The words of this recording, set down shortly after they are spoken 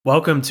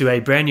Welcome to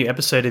a brand new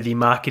episode of the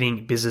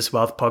Marketing Business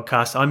Wealth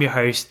Podcast. I'm your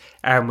host,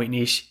 Aaron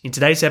Whitnish. In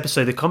today's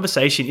episode, the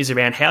conversation is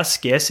around how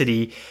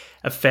scarcity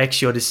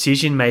affects your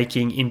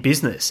decision-making in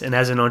business and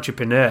as an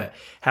entrepreneur,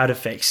 how it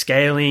affects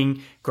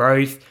scaling,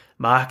 growth,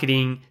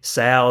 marketing,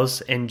 sales,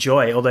 and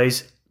joy, all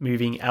those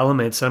moving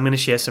elements. So I'm going to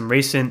share some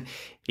recent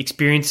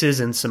experiences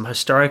and some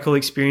historical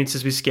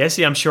experiences with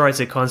scarcity. I'm sure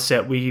it's a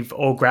concept we've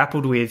all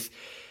grappled with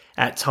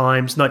at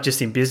times, not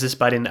just in business,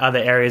 but in other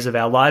areas of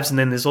our lives. And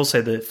then there's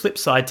also the flip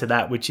side to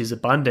that, which is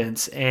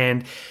abundance.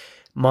 And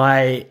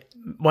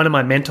one of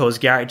my mentors,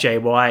 Garrett J.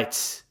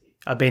 White,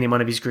 I've been in one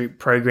of his group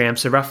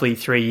programs, so roughly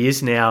 3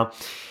 years now,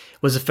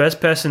 was the first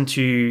person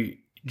to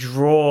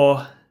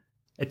draw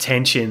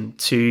attention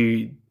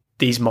to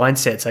these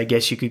mindsets, I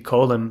guess you could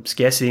call them,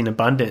 scarcity and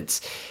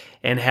abundance,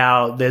 and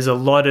how there's a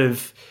lot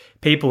of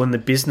people in the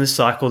business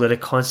cycle that are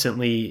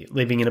constantly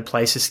living in a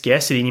place of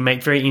scarcity, and you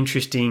make very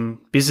interesting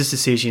business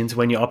decisions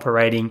when you're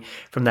operating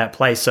from that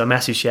place. So a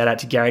massive shout out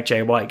to Garrett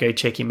J. White. Go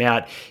check him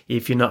out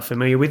if you're not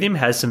familiar with him.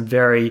 Has some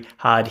very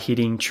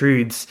hard-hitting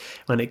truths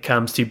when it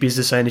comes to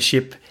business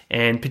ownership,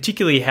 and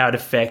particularly how it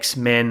affects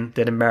men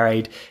that are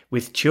married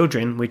with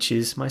children, which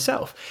is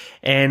myself.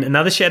 And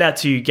another shout out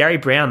to Gary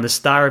Brown, the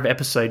star of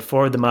episode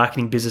 4 of the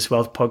Marketing Business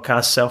Wealth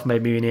Podcast,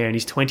 self-made millionaire in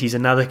his 20s,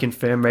 another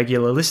confirmed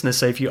regular listener.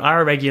 So if you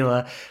are a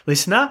regular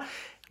listener,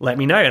 let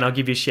me know and I'll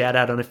give you a shout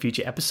out on a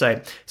future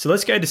episode. So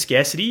let's go to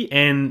scarcity.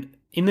 And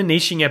in the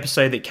niching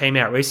episode that came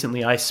out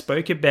recently, I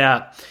spoke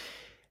about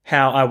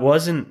how I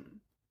wasn't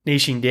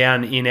niching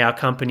down in our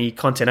company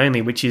Content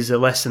Only, which is a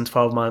less than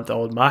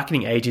 12-month-old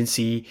marketing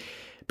agency,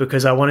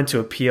 because I wanted to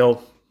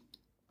appeal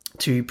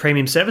to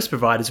premium service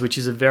providers, which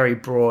is a very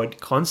broad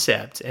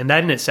concept. And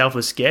that in itself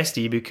was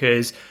scarcity,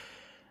 because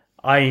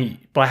by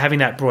having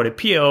that broad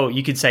appeal,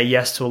 you could say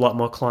yes to a lot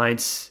more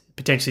clients,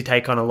 potentially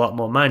take on a lot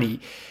more money.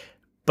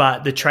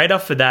 But the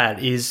trade-off for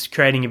that is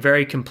creating a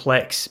very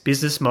complex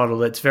business model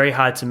that's very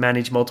hard to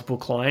manage multiple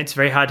clients,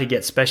 very hard to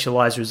get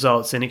specialized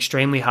results, and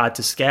extremely hard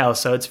to scale.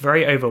 So it's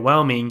very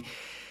overwhelming,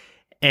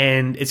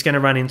 and it's going to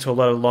run into a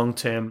lot of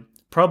long-term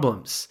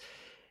problems.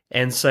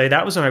 And so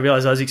that was when I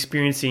realized I was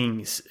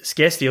experiencing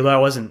scarcity, although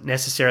I wasn't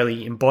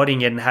necessarily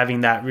embodying it and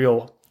having that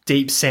real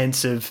deep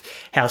sense of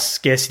how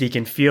scarcity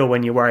can feel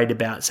when you're worried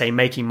about, say,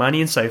 making money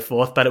and so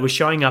forth, but it was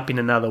showing up in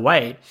another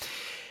way.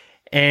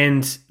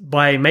 And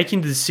by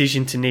making the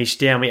decision to niche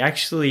down, we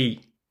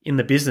actually, in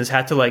the business,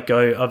 had to let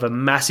go of a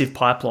massive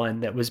pipeline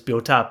that was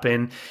built up.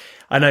 And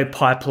I know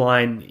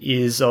pipeline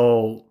is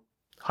all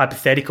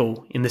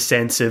hypothetical in the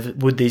sense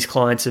of, would these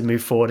clients have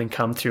moved forward and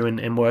come through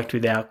and worked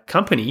with our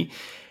company?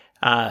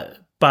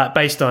 But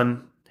based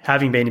on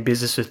having been in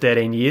business for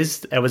 13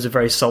 years, it was a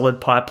very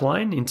solid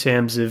pipeline in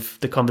terms of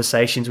the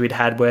conversations we'd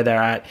had, where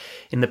they're at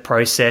in the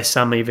process.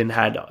 Some even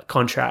had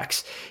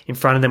contracts in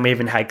front of them. We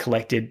even had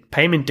collected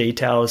payment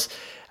details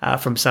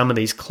from some of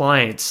these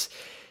clients.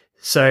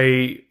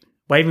 So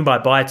waving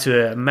bye-bye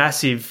to a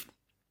massive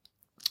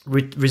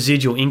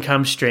residual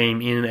income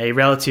stream in a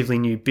relatively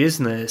new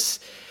business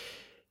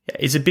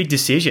is a big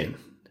decision,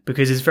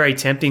 because it's very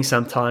tempting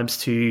sometimes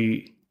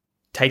to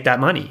take that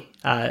money.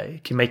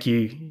 It can make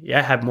you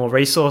have more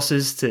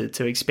resources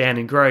to expand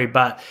and grow.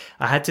 But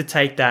I had to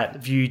take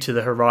that view to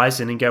the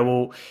horizon and go,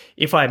 well,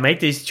 if I make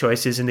these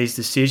choices and these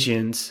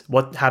decisions,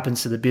 what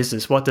happens to the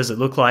business? What does it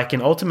look like?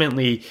 And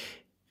ultimately,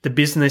 the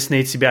business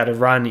needs to be able to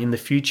run in the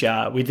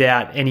future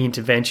without any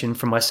intervention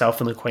from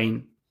myself and the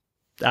Queen,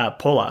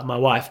 Paula, my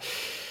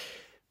wife,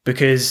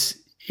 because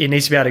it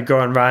needs to be able to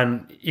grow and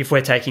run if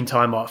we're taking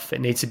time off. It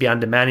needs to be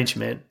under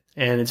management.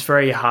 And it's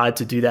very hard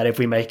to do that if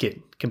we make it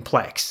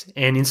complex.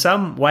 And in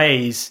some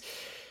ways,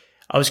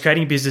 I was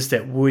creating a business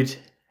that would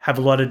have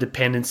a lot of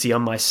dependency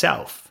on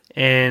myself.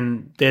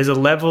 And there's a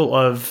level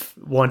of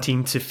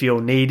wanting to feel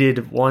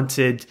needed,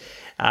 wanted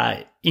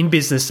in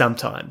business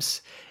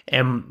sometimes.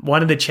 And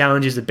one of the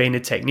challenges of being a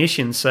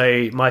technician,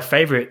 so my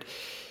favorite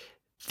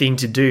thing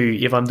to do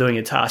if I'm doing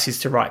a task is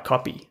to write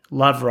copy.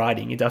 Love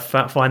writing. I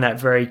find that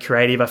very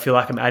creative. I feel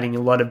like I'm adding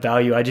a lot of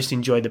value. I just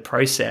enjoy the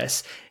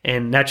process.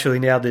 And naturally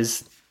now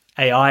there's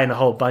AI and a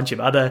whole bunch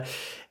of other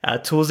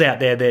tools out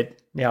there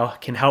that now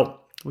can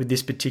help with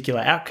this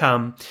particular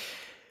outcome.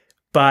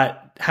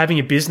 But having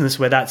a business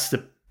where that's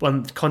the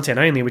one, Content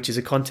Only, which is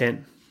a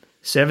content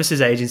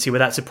services agency, where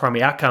that's a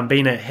primary outcome,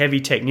 being a heavy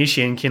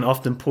technician can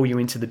often pull you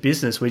into the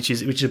business, which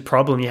is a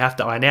problem you have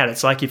to iron out.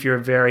 It's like if you're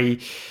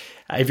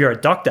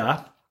a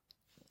doctor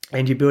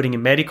and you're building a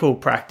medical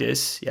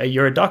practice,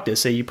 you're a doctor,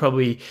 so you're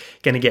probably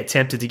going to get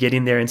tempted to get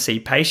in there and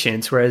see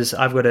patients. Whereas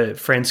I've got a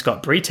friend,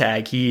 Scott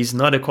Bretag, he's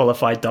not a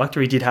qualified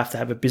doctor. He did have to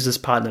have a business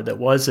partner that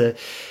was a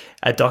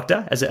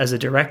doctor as a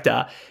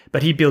director,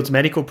 but he builds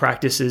medical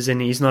practices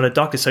and he's not a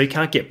doctor, so he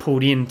can't get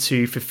pulled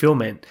into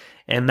fulfillment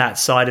and that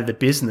side of the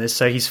business.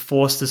 So he's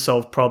forced to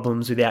solve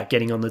problems without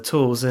getting on the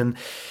tools. And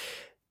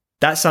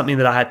that's something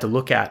that I had to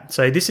look at.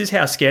 So this is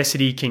how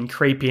scarcity can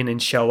creep in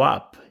and show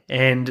up.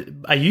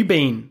 And are you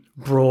being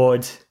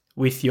broad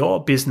with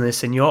your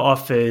business and your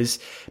offers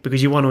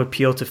because you want to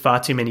appeal to far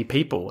too many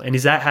people? And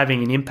is that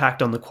having an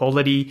impact on the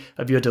quality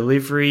of your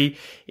delivery?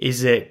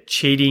 Is it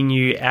cheating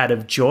you out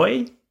of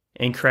joy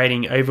and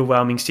creating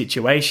overwhelming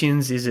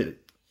situations? Is it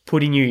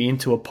putting you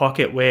into a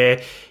pocket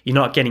where you're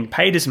not getting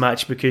paid as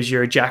much because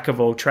you're a jack of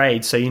all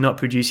trades, so you're not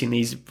producing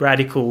these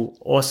radical,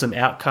 awesome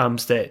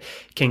outcomes that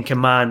can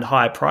command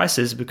higher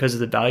prices because of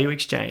the value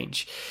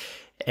exchange?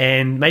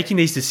 And making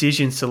these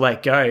decisions to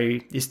let go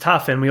is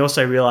tough. And we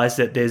also realize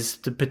that there's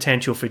the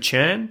potential for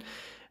churn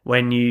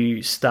when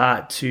you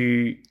start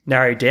to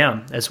narrow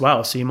down as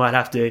well. So you might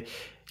have to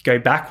go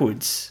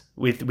backwards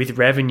with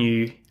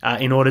revenue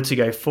in order to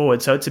go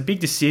forward. So it's a big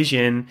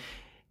decision,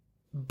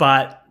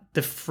 but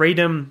the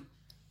freedom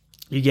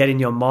you get in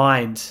your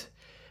mind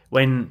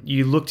when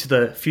you look to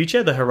the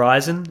future, the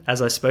horizon,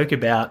 as I spoke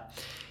about,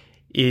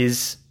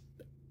 is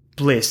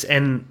bliss.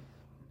 And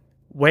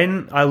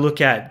when I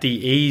look at the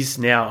ease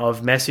now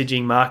of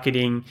messaging,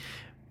 marketing,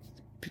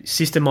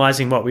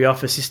 systemizing what we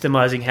offer,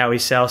 systemizing how we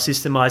sell,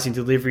 systemizing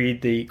delivery,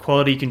 the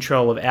quality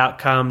control of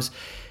outcomes,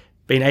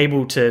 being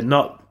able to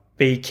not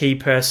be key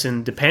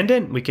person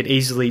dependent. We could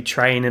easily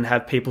train and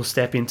have people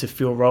step in to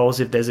fill roles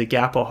if there's a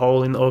gap or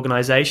hole in the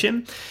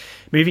organization.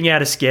 Moving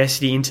out of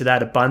scarcity into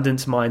that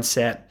abundance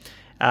mindset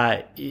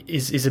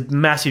is a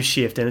massive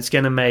shift, and it's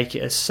going to make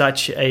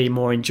such a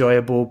more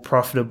enjoyable,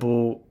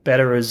 profitable,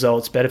 better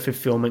results, better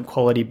fulfillment,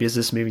 quality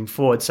business moving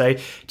forward. So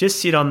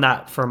just sit on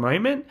that for a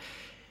moment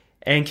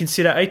and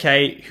consider,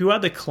 okay, who are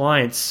the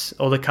clients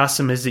or the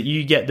customers that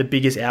you get the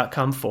biggest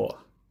outcome for?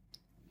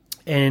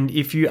 And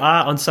if you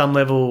are on some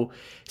level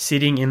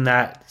sitting in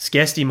that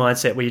scarcity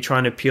mindset where you're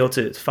trying to appeal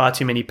to far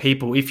too many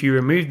people, if you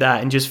remove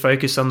that and just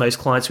focus on those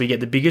clients where you get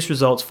the biggest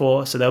results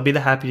for, so they'll be the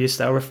happiest,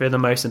 they'll refer the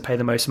most and pay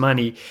the most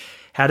money,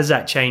 how does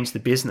that change the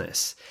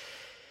business?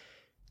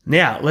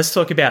 Now, let's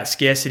talk about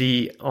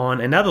scarcity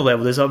on another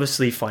level. There's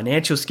obviously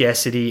financial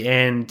scarcity.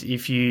 And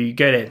if you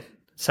go to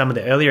some of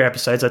the earlier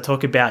episodes, I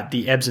talk about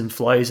the ebbs and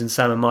flows and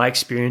some of my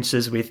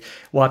experiences with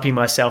wiping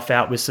myself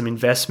out with some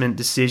investment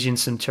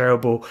decisions, some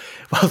terrible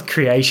wealth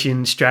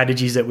creation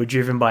strategies that were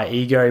driven by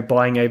ego,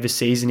 buying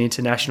overseas and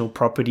international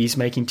properties,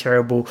 making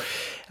terrible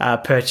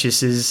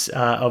purchases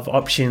of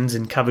options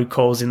and covered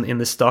calls in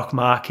the stock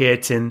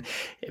market, and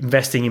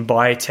investing in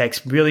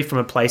biotechs really from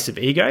a place of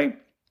ego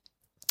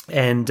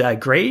and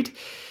greed.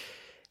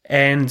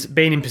 And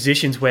being in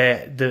positions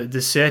where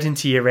the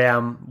certainty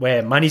around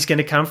where money's going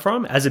to come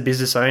from as a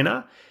business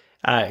owner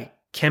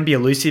can be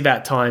elusive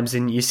at times.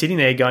 And you're sitting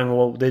there going,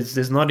 well,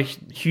 there's not a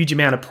huge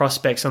amount of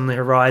prospects on the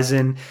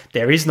horizon.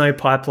 There is no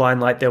pipeline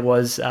like there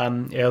was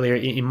earlier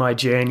in my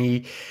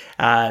journey.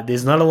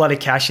 There's not a lot of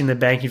cash in the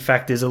bank. In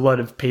fact, there's a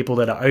lot of people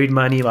that are owed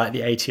money, like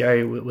the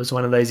ATO was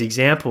one of those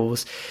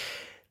examples.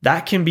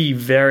 That can be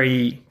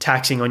very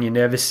taxing on your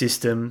nervous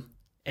system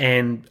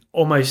and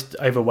almost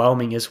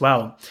overwhelming as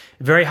well.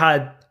 Very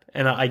hard,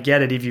 and I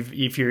get it,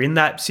 if you're in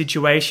that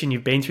situation,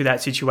 you've been through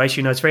that situation,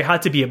 you know it's very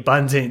hard to be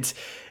abundant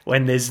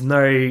when there's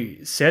no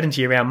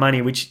certainty around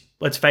money, which,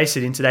 let's face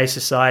it, in today's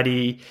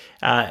society,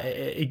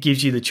 it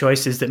gives you the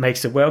choices that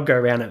makes the world go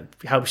around. It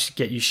helps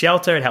get you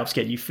shelter, it helps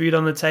get you food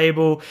on the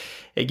table,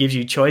 it gives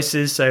you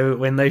choices. So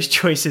when those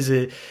choices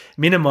are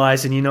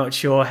minimized and you're not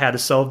sure how to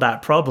solve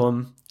that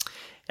problem,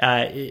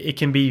 it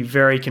can be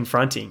very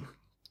confronting.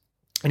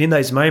 And in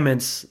those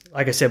moments,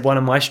 like I said, one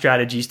of my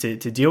strategies to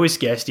deal with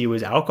scarcity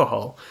was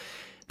alcohol.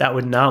 That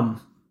would numb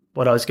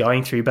what I was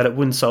going through, but it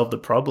wouldn't solve the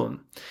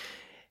problem.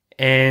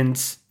 And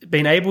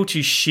being able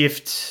to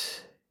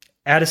shift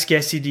out of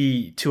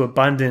scarcity to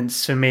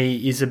abundance for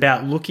me is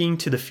about looking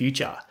to the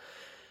future.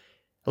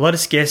 A lot of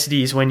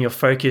scarcity is when you're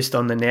focused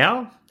on the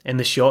now and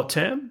the short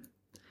term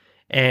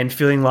and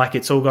feeling like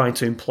it's all going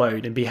to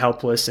implode and be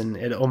helpless, and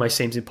it almost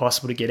seems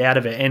impossible to get out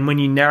of it. And when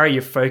you narrow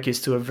your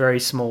focus to a very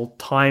small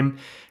time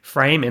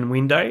frame and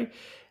window,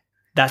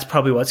 that's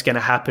probably what's going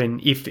to happen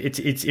if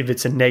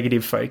it's a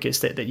negative focus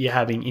that you're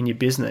having in your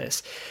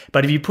business.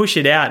 But if you push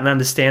it out and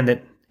understand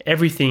that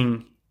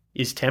everything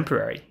is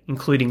temporary,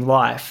 including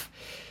life,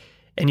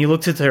 and you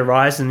look to the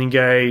horizon and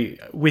go,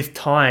 with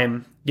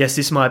time, yes,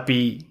 this might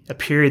be a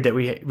period that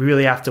we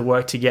really have to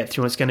work to get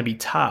through, and it's going to be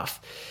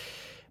tough.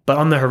 But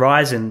on the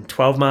horizon,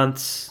 12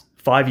 months,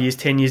 5 years,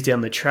 10 years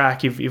down the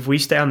track, if we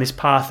stay on this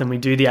path and we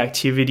do the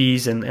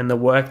activities and the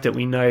work that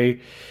we know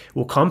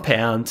will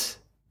compound,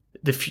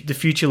 the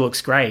future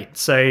looks great.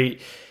 So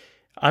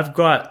I've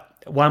got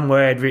one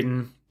word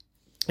written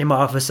in my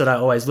office that I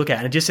always look at,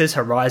 and it just says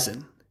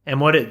horizon. And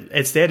what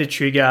it's there to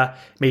trigger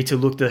me to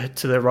look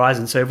to the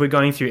horizon. So if we're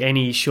going through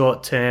any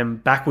short-term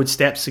backward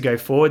steps to go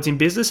forwards in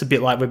business, a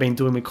bit like we've been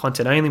doing with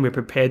content only, we're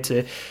prepared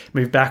to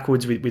move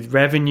backwards with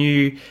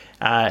revenue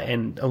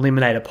and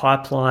eliminate a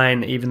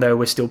pipeline, even though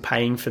we're still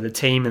paying for the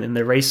team and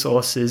the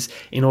resources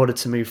in order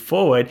to move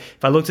forward.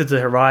 If I looked at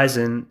the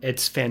horizon,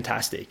 it's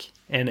fantastic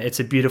and it's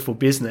a beautiful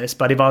business.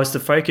 But if I was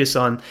to focus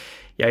on,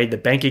 the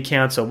bank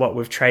accounts or what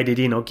we've traded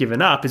in or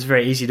given up, it's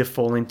very easy to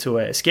fall into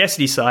a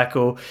scarcity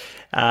cycle,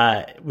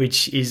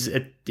 which is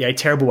a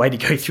terrible way to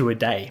go through a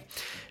day.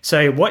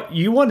 So what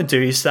you want to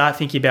do is start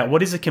thinking about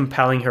what is a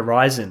compelling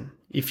horizon.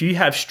 If you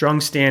have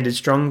strong standards,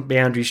 strong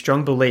boundaries,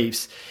 strong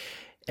beliefs,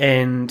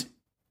 and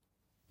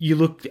you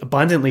look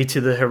abundantly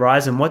to the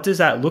horizon, what does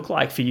that look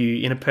like for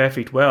you in a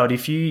perfect world?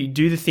 If you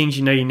do the things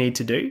you know you need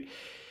to do,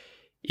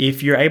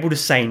 if you're able to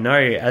say no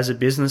as a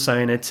business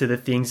owner to the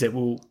things that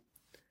will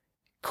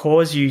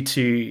cause you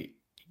to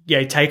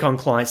take on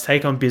clients,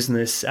 take on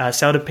business,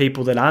 sell to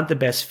people that aren't the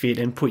best fit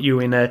and put you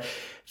in a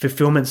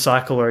fulfillment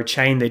cycle or a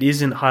chain that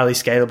isn't highly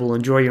scalable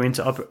and draw you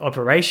into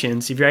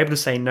operations, if you're able to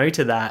say no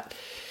to that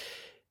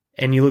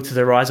and you look to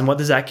the horizon, what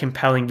does that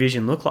compelling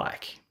vision look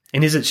like?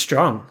 And is it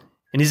strong?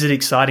 And is it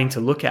exciting to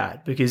look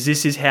at? Because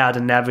this is how to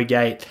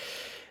navigate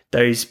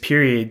those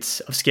periods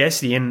of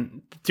scarcity.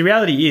 And the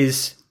reality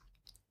is,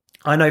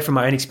 I know from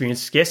my own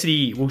experience,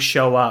 scarcity will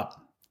show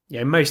up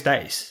most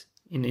days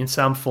in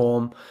some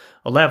form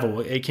or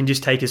level. It can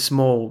just take a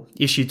small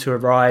issue to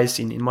arise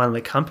in one of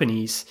the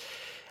companies.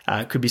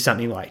 It could be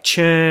something like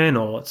churn,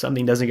 or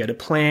something doesn't go to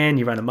plan.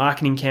 You run a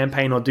marketing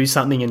campaign or do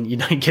something and you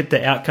don't get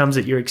the outcomes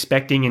that you're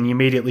expecting, and you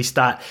immediately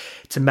start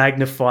to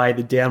magnify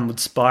the downward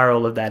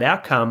spiral of that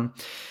outcome.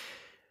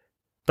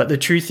 But the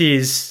truth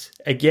is,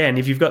 again,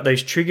 if you've got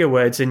those trigger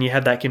words and you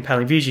have that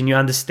compelling vision, you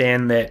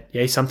understand that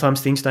sometimes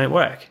things don't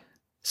work.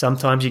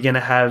 Sometimes you're going to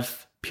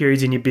have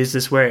periods in your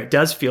business where it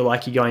does feel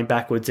like you're going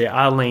backwards. There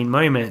are lean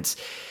moments,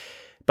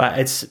 but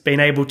it's been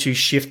able to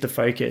shift the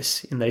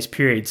focus in those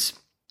periods.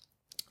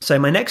 So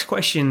my next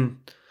question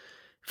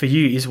for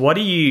you is, what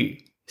are you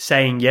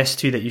saying yes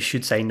to that you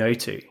should say no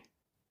to?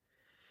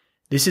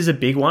 This is a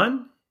big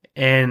one,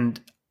 and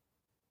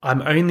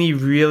I'm only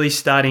really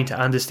starting to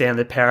understand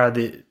the power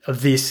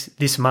of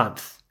this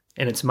month,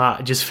 and it's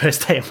March, just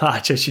first day of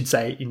March, I should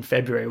say, in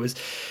February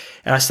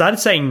and I started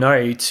saying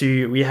no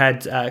to, we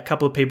had a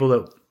couple of people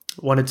that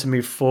wanted to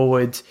move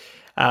forward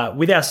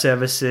with our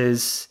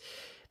services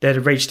that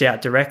had reached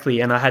out directly,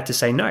 and I had to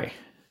say no.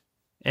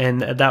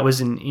 And that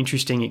was an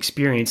interesting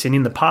experience. And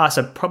in the past,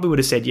 I probably would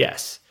have said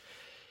yes,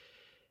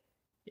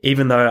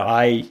 even though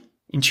I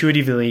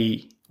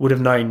intuitively would have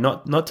known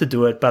not to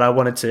do it, but I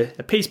wanted to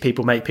appease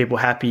people, make people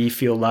happy,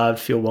 feel loved,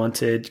 feel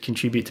wanted,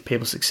 contribute to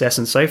people's success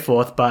and so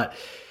forth, but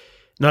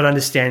not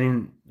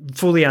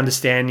fully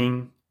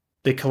understanding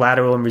the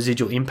collateral and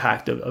residual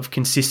impact of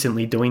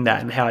consistently doing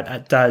that, and how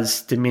it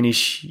does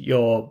diminish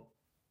your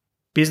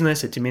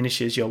business, it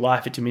diminishes your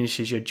life, it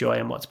diminishes your joy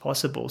and what's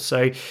possible.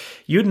 So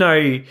you'd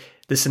know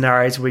the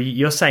scenarios where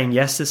you're saying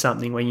yes to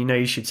something where you know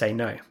you should say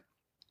no.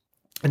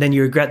 And then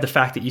you regret the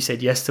fact that you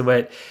said yes to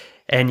it,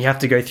 and you have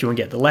to go through and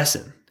get the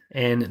lesson.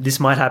 And this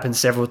might happen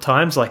several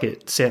times, like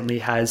it certainly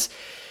has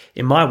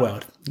in my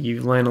world.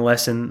 You learn a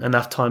lesson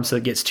enough times so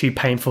it gets too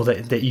painful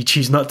that you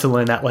choose not to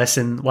learn that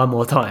lesson one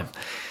more time.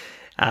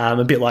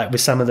 A bit like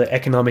with some of the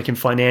economic and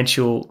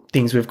financial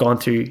things we've gone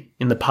through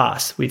in the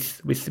past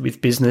with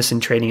business and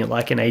treating it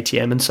like an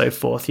ATM and so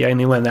forth. You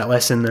only learn that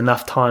lesson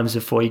enough times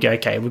before you go,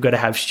 okay, we've got to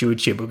have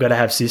stewardship, we've got to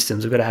have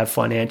systems, we've got to have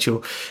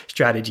financial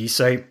strategy.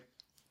 So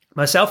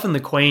myself and the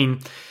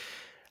Queen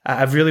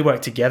have really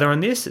worked together on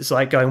this. It's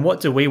like going,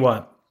 what do we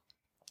want?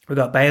 We've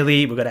got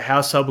Bailey, we've got a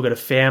household, we've got a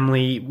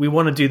family. We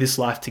want to do this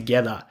life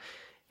together.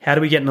 How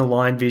do we get an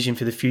aligned vision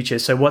for the future?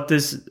 So what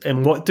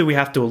do we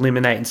have to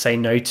eliminate and say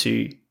no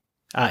to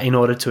in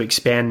order to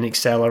expand and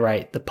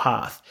accelerate the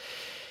path?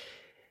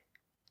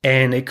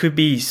 And it could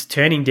be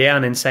turning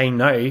down and saying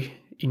no,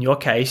 in your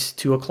case,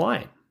 to a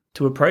client,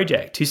 to a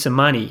project, to some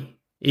money,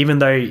 even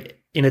though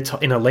in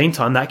a lean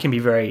time, that can be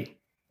very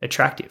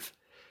attractive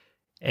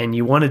and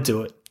you want to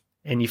do it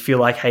and you feel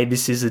like, hey,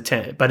 this is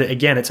but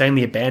again, it's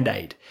only a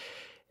Band-Aid.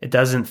 It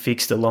doesn't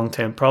fix the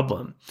long-term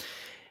problem.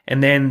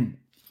 And then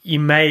you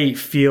may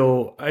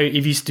feel,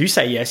 if you do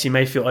say yes, you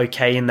may feel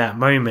okay in that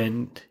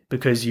moment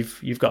because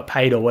you've got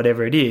paid or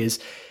whatever it is.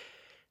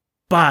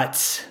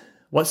 But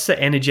what's the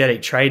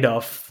energetic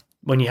trade-off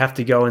when you have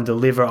to go and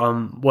deliver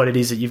on what it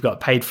is that you've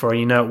got paid for, and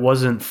you know it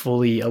wasn't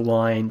fully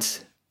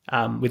aligned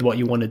with what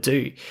you want to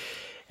do?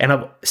 And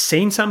I've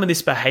seen some of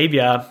this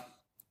behavior,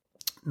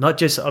 not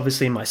just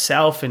obviously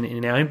myself and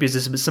in our own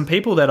business, but some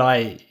people that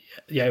I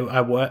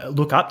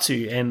look up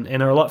to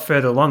and are a lot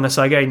further along.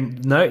 So I go,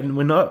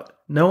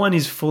 no one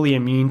is fully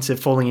immune to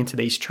falling into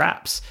these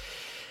traps.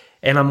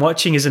 And I'm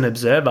watching as an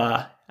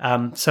observer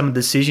some of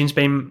the decisions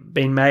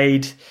being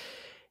made,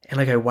 and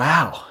I go,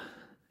 wow,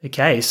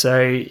 okay,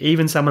 so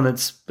even someone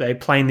that's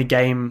playing the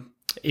game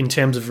in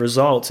terms of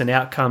results and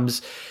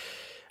outcomes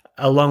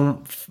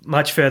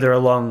much further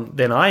along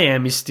than I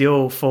am is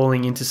still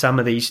falling into some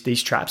of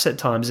these traps at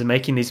times and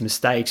making these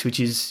mistakes, which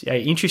is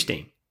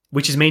interesting.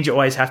 Which means you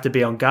always have to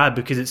be on guard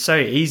because it's so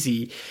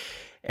easy.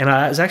 And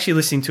I was actually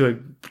listening to a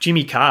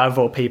Jimmy Carr, of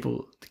all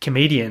people, the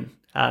comedian,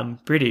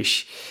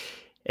 British,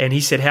 and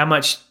he said, how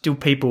much do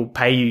people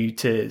pay you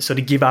to sort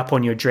of give up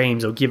on your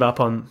dreams or give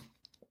up on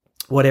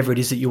whatever it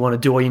is that you want to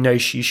do or you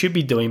should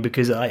be doing?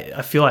 Because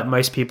I feel like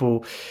most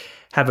people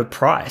have a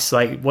price.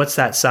 Like, what's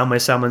that sum where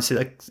someone said,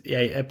 like,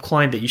 a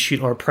client that you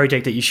shouldn't, or a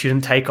project that you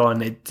shouldn't take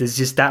on, there's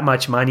just that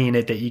much money in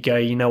it that you go,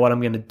 you know what,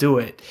 I'm going to do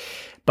it.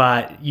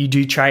 But you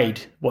do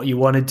trade what you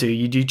want to do.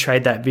 You do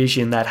trade that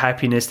vision, that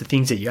happiness, the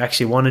things that you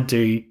actually want to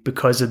do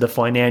because of the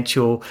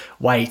financial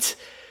weight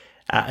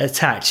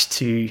attached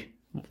to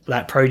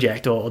that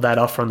project or that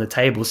offer on the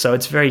table. So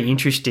it's very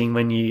interesting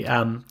when you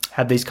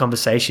have these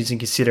conversations and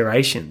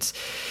considerations.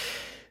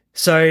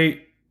 So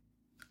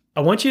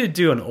I want you to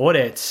do an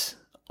audit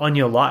on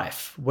your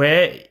life.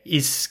 Where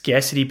is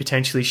scarcity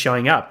potentially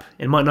showing up?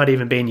 It might not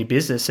even be in your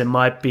business. It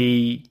might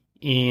be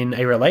in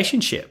a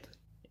relationship.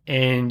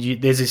 And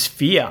there's this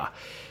fear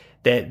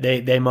that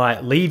they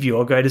might leave you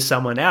or go to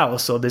someone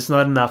else, or there's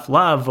not enough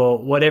love, or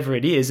whatever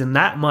it is. And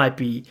that might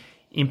be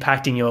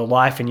impacting your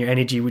life and your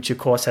energy, which of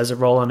course has a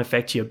role and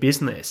effect to your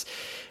business.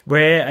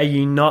 Where are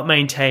you not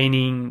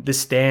maintaining the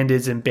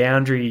standards and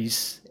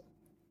boundaries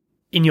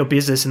in your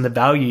business and the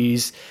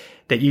values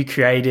that you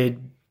created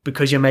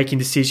because you're making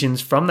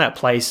decisions from that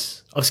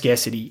place of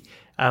scarcity,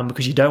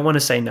 because you don't want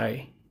to say no.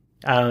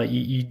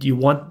 You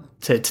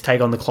want to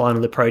take on the client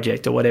or the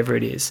project or whatever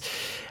it is.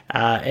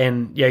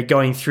 And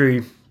going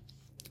through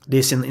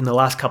this in the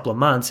last couple of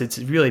months, it's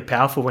really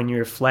powerful when you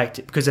reflect,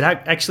 because it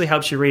actually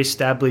helps you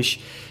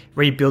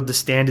rebuild the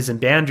standards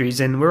and boundaries.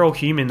 And we're all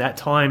human. At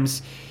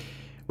times,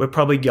 we're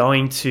probably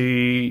going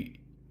to,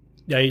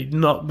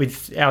 not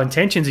with our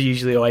intentions are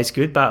usually always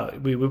good,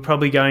 but we're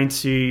probably going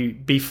to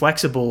be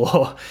flexible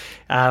or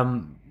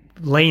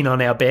lean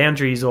on our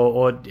boundaries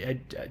or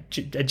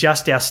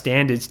adjust our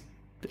standards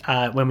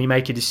when we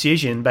make a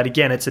decision. But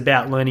again, it's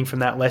about learning from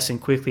that lesson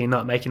quickly and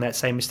not making that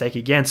same mistake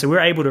again. So we're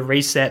able to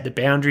reset the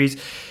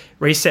boundaries,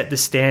 reset the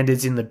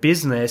standards in the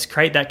business,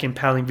 create that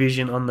compelling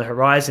vision on the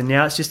horizon.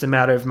 Now it's just a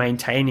matter of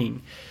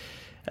maintaining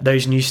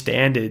those new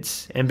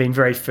standards and being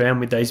very firm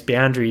with those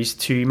boundaries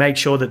to make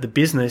sure that the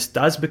business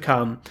does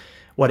become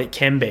what it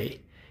can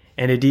be.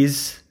 And it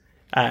is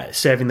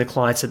serving the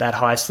clients at that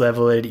highest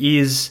level. It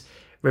is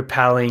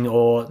repelling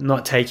or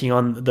not taking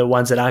on the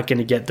ones that aren't going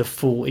to get the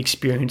full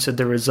experience of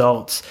the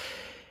results.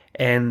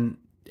 And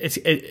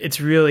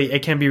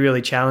it can be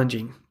really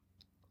challenging.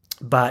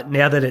 But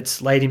now that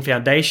it's laid in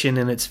foundation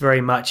and it's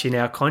very much in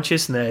our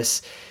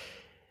consciousness,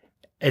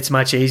 it's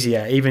much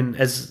easier. Even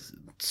as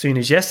soon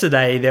as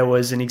yesterday, there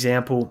was an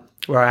example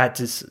where I had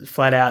to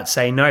flat out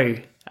say no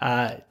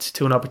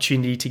to an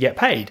opportunity to get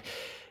paid.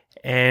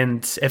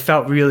 And it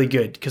felt really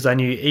good because I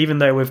knew, even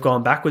though we've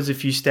gone backwards a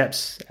few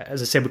steps,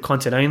 as I said, with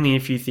content only, a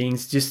few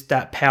things, just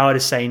that power to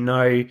say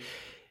no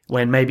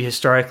when maybe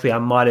historically I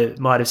might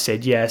have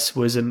said yes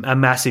was a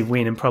massive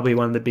win, and probably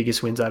one of the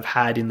biggest wins I've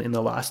had in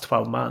the last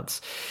 12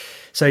 months.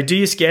 So do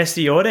your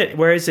scarcity audit.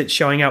 Where is it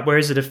showing up? Where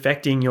is it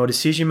affecting your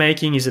decision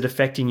making? Is it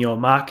affecting your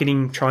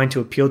marketing, trying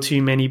to appeal to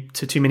too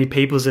many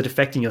people? Is it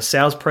affecting your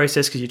sales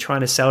process because you're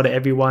trying to sell to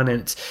everyone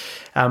and it's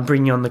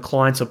bringing on the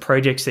clients or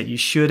projects that you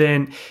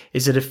shouldn't?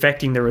 Is it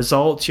affecting the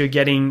results you're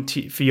getting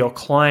for your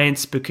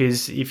clients?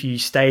 Because if you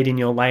stayed in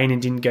your lane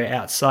and didn't go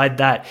outside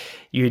that,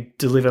 you'd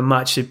deliver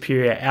much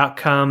superior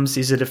outcomes.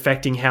 Is it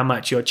affecting how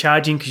much you're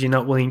charging because you're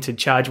not willing to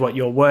charge what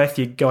you're worth?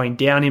 You're going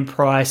down in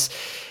price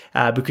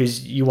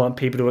because you want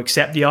people to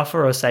accept the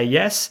offer or say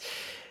yes.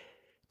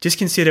 Just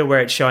consider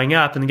where it's showing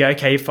up and go,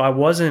 okay, if I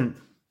wasn't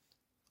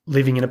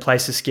living in a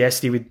place of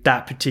scarcity with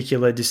that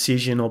particular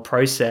decision or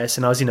process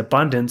and I was in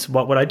abundance,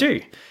 what would I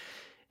do?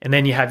 And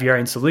then you have your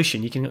own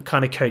solution. You can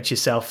kind of coach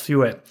yourself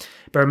through it.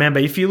 But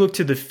remember, if you look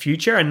to the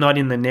future and not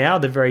in the now,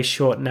 the very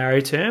short, narrow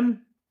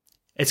term,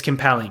 it's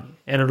compelling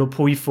and it'll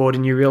pull you forward,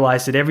 and you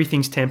realize that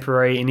everything's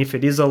temporary. And if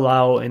it is a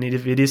lull and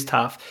if it is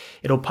tough,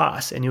 it'll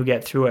pass and you'll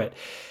get through it.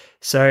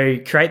 So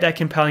create that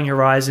compelling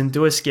horizon,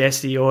 do a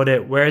scarcity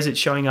audit. Where is it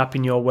showing up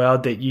in your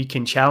world that you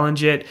can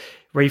challenge it,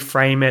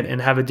 reframe it, and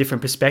have a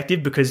different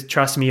perspective? Because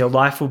trust me, your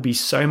life will be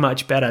so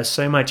much better,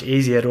 so much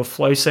easier. It'll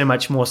flow so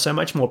much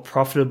more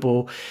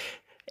profitable,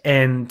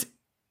 and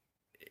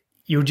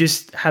you'll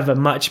just have a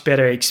much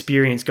better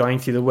experience going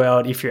through the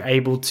world if you're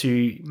able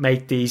to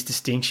make these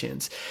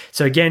distinctions.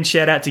 So again,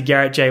 shout out to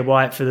Garrett J.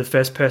 White for the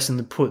first person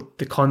to put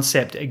the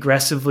concept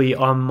aggressively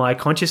on my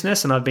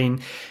consciousness, and I've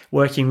been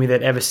working with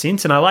it ever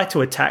since. And I like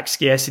to attack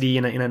scarcity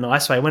in a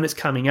nice way. When it's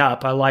coming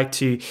up, I like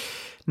to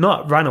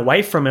not run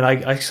away from it.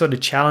 I sort of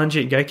challenge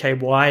it and go, okay,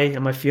 why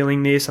am I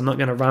feeling this? I'm not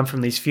going to run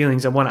from these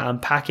feelings. I want to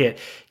unpack it,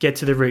 get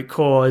to the root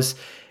cause,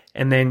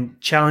 and then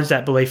challenge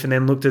that belief, and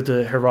then look at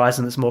the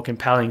horizon that's more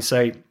compelling.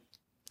 So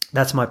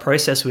that's my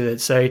process with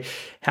it. So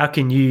how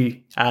can you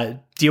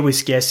deal with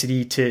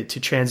scarcity to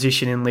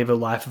transition and live a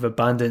life of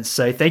abundance?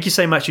 So thank you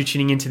so much for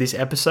tuning into this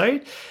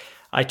episode.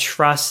 I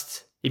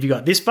trust if you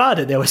got this far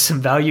that there was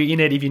some value in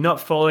it. If you're not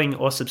following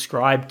or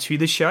subscribed to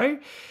the show,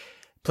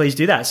 please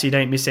do that so you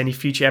don't miss any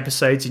future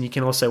episodes. And you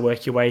can also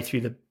work your way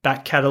through the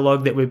back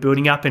catalog that we're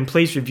building up, and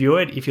please review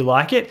it if you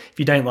like it. If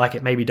you don't like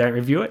it, maybe don't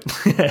review it.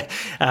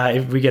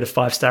 If we get a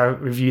 5-star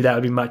review, that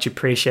would be much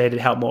appreciated.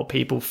 Help more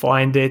people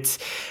find it.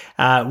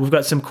 We've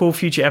got some cool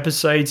future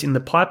episodes in the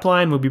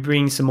pipeline. We'll be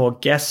bringing some more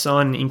guests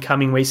on in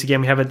coming weeks.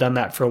 Again, we haven't done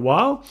that for a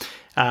while.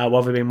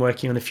 while we've been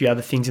working on a few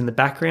other things in the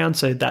background.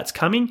 So that's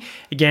coming.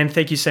 Again,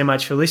 thank you so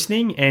much for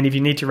listening. And if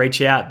you need to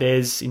reach out,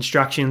 there's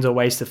instructions or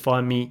ways to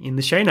find me in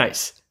the show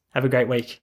notes. Have a great week.